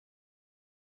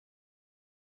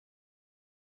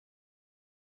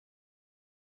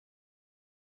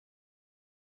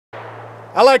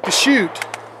I like to shoot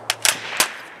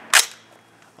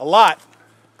a lot,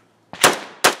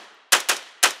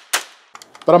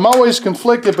 but I'm always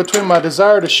conflicted between my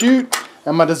desire to shoot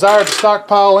and my desire to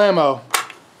stockpile ammo.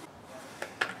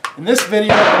 In this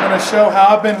video, I'm going to show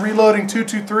how I've been reloading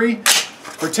 223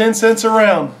 for 10 cents a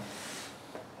round.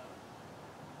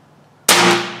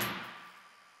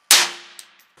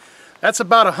 That's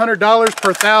about $100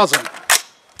 per thousand.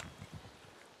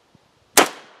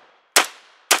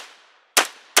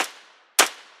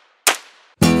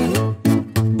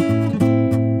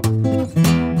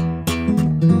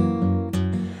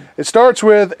 It starts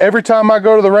with, every time I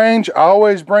go to the range, I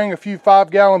always bring a few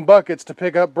 5-gallon buckets to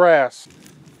pick up brass.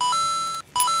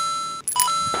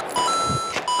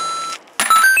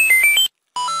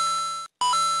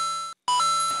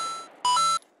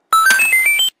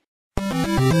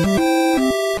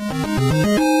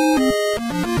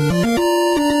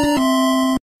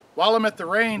 While I'm at the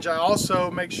range, I also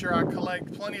make sure I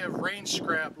collect plenty of range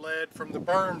scrap lead from the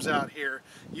berms out here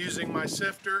using my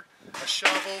sifter, a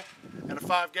shovel, and a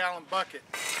 5-gallon bucket.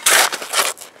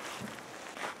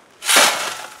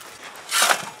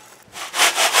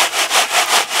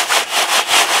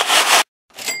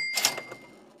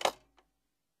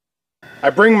 I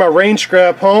bring my range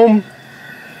scrap home.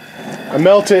 I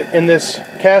melt it in this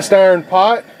cast iron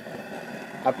pot.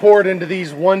 I pour it into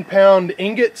these 1-pound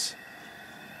ingots,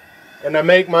 and I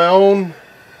make my own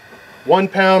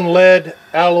 1-pound lead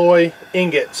alloy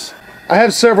ingots. I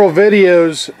have several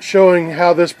videos showing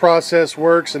how this process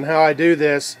works and how I do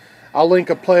this. I'll link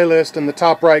a playlist in the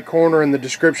top right corner in the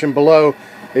description below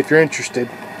if you're interested.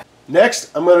 Next,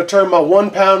 I'm going to turn my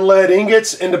 1-pound lead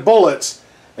ingots into bullets.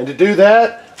 And to do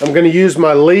that, I'm going to use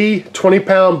my Lee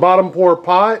 20-pound bottom pour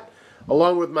pot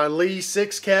along with my Lee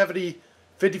 6-cavity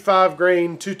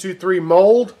 55-grain 223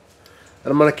 mold.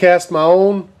 And I'm going to cast my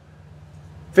own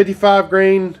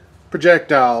 55-grain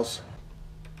projectiles.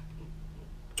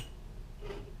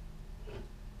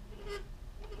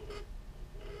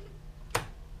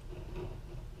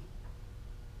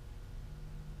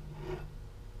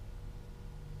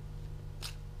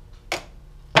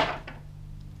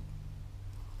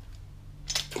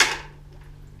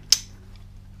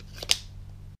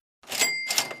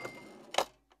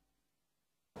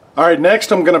 Alright,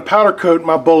 next I'm going to powder coat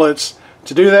my bullets.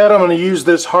 To do that, I'm going to use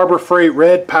this Harbor Freight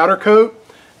red powder coat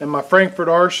and my Frankford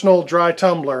Arsenal dry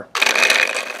tumbler.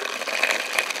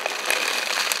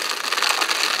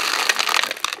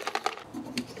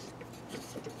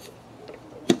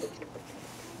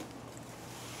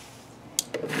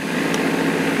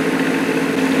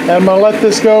 And I'm going to let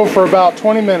this go for about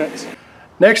 20 minutes.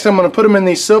 Next, I'm going to put them in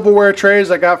these silverware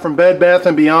trays I got from Bed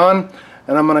Bath & Beyond.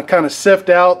 And I'm going to kind of sift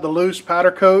out the loose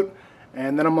powder coat,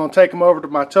 and then I'm going to take them over to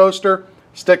my toaster,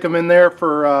 stick them in there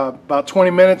for about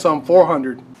 20 minutes on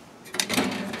 400.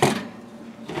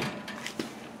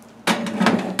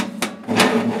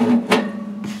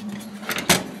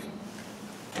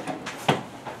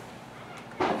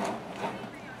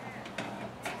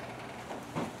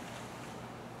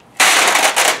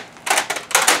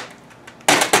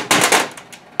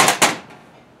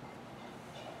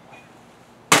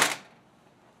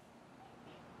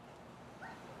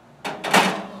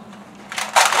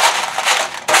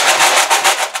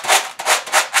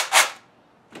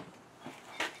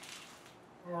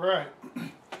 Alright,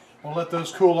 we'll let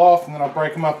those cool off and then I'll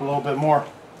break them up a little bit more.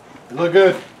 They look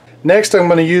good. Next, I'm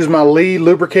going to use my Lee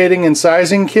lubricating and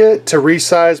sizing kit to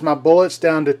resize my bullets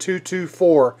down to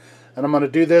 224, and I'm going to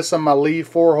do this on my Lee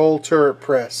 4-hole turret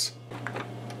press.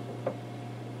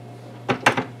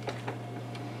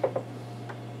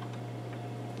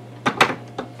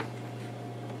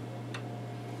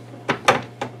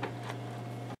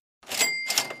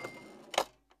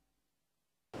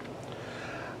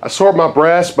 I sort my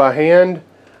brass by hand.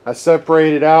 I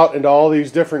separate it out into all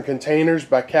these different containers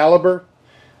by caliber,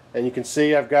 and you can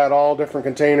see I've got all different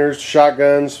containers: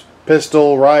 shotguns,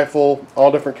 pistol, rifle,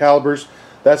 all different calibers.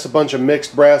 That's a bunch of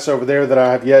mixed brass over there that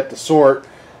I have yet to sort,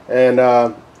 and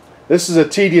this is a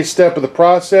tedious step of the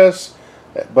process,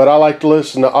 but I like to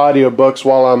listen to audiobooks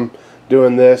while I'm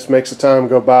doing this. Makes the time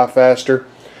go by faster.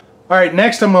 Alright,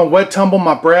 next I'm going to wet tumble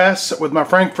my brass with my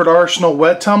Frankford Arsenal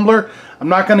wet tumbler. I'm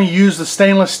not going to use the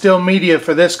stainless steel media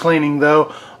for this cleaning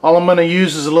though. All I'm going to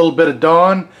use is a little bit of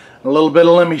Dawn and a little bit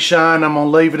of Let Me Shine. I'm going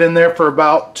to leave it in there for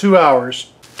about 2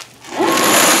 hours.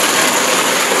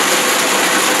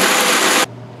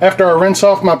 After I rinse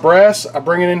off my brass, I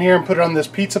bring it in here and put it on this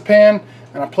pizza pan,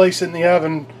 and I place it in the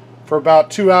oven for about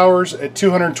 2 hours at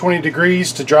 220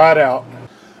 degrees to dry it out.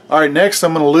 Alright, next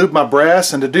I'm going to lube my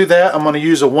brass, and to do that I'm going to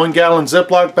use a 1 gallon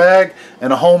Ziploc bag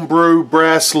and a homebrew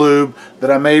brass lube that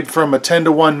I made from a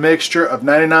 10-to-1 mixture of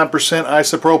 99%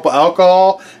 isopropyl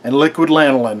alcohol and liquid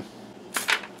lanolin.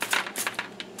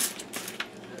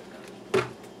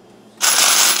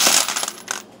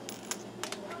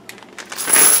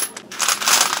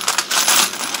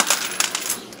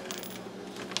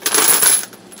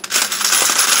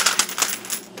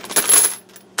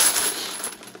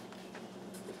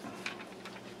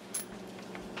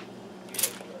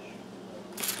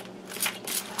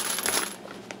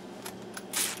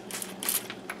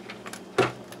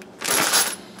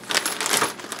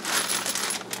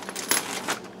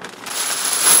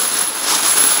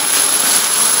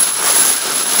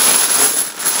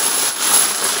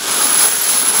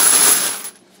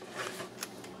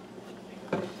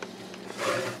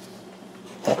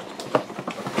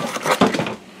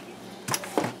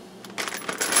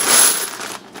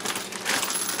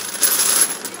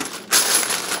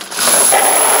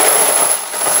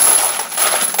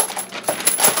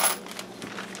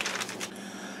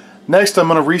 Next I'm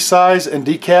going to resize and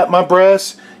decap my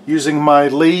brass using my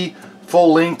Lee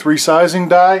full-length resizing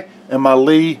die and my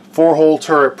Lee 4-hole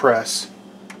turret press.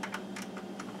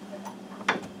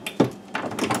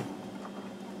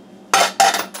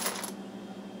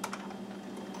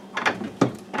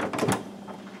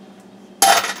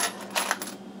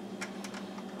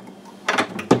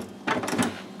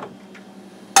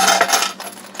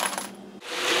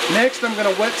 Next I'm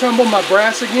going to wet tumble my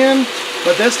brass again,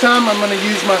 but this time I'm going to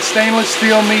use my stainless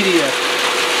steel media.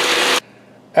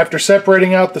 After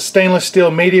separating out the stainless steel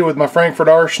media with my Frankfurt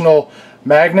Arsenal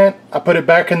magnet, I put it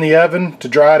back in the oven to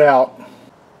dry it out.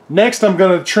 Next I'm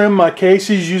going to trim my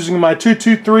cases using my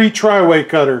 223 tri-way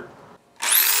cutter.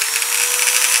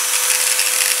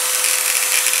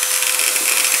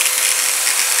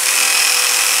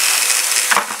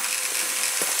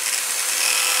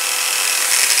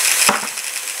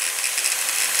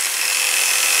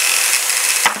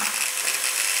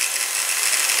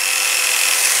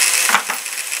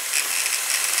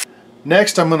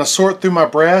 Next I'm going to sort through my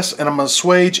brass, and I'm going to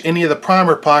swage any of the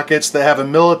primer pockets that have a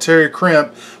military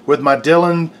crimp with my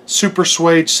Dillon Super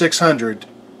Swage 600.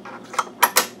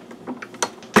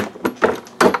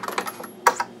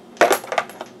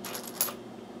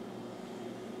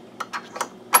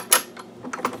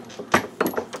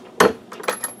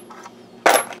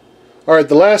 Alright,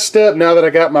 the last step now that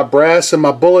I got my brass and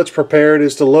my bullets prepared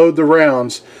is to load the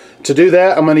rounds. To do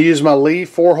that I'm going to use my Lee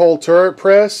 4-hole turret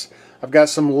press. I've got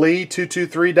some Lee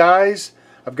 223 dies,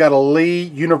 I've got a Lee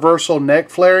universal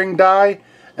neck flaring die,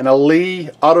 and a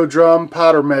Lee auto drum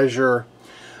powder measurer.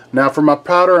 Now for my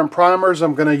powder and primers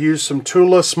I'm going to use some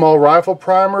Tula small rifle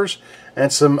primers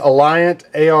and some Alliant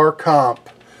AR comp.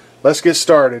 Let's get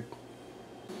started.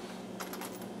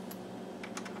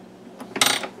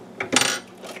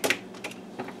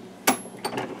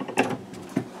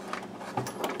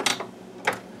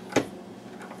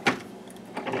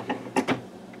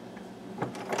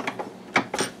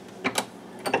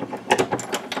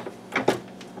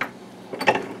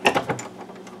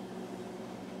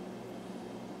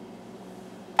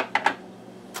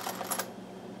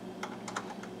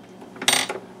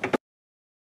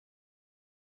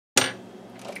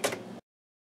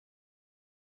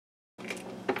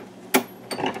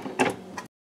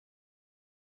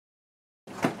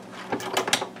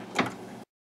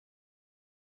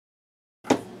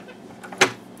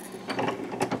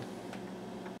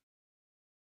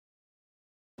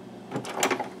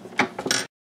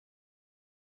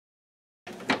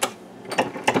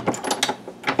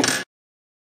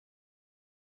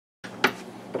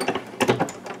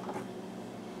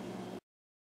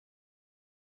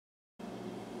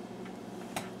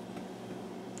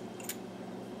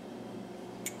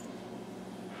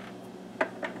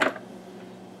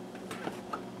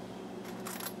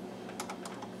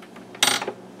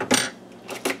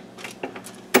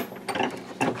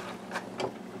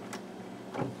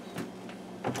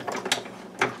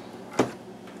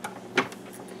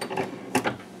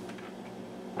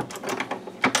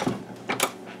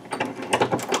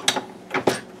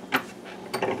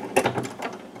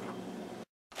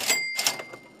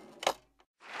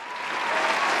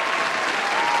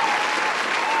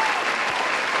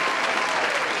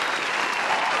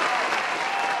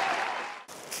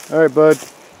 Alright bud,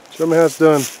 show me how it's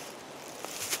done.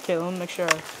 Okay, let me make sure.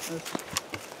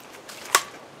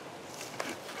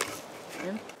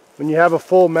 When you have a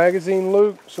full magazine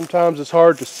loop, sometimes it's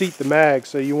hard to seat the mag,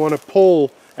 so you want to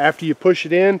pull after you push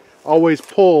it in. Always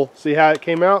pull. See how it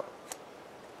came out?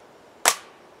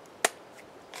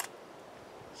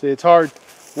 See, it's hard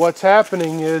what's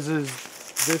happening is this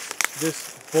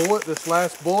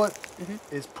last bullet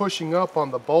is pushing up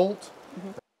on the bolt.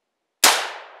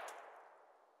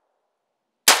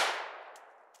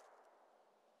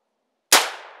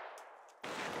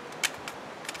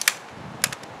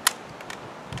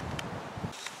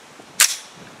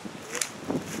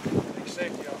 Big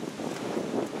safety off.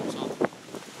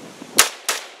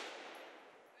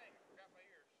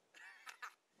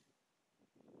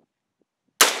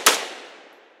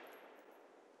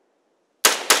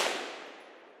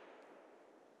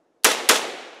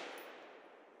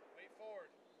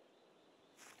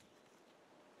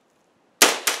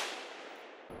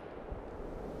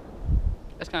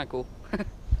 That's kind of cool.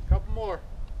 Couple more.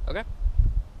 Okay.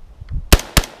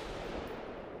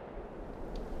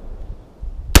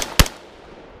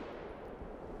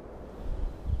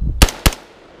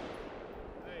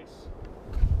 Nice.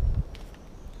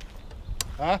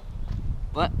 Huh?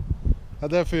 What? How'd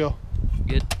that feel?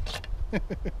 Good.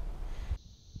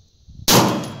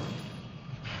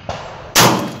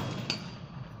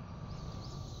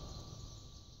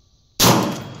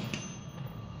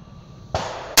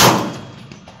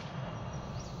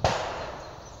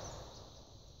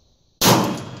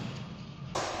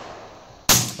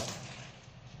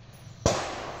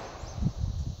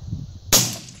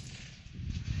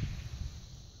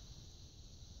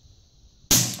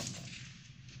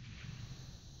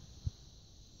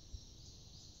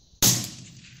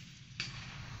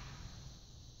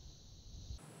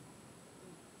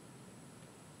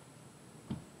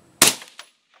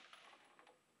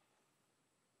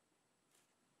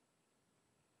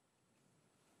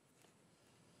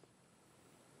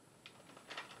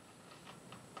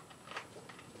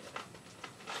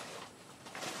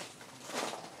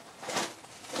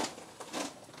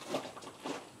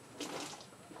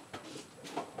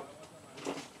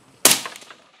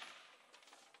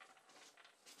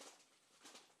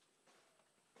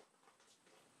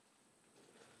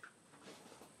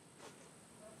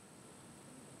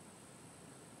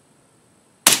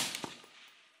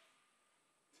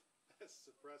 This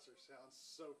suppressor sounds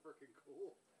so freaking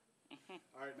cool.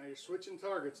 All right, now you're switching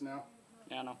targets now.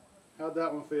 Yeah, I know. How'd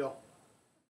that one feel?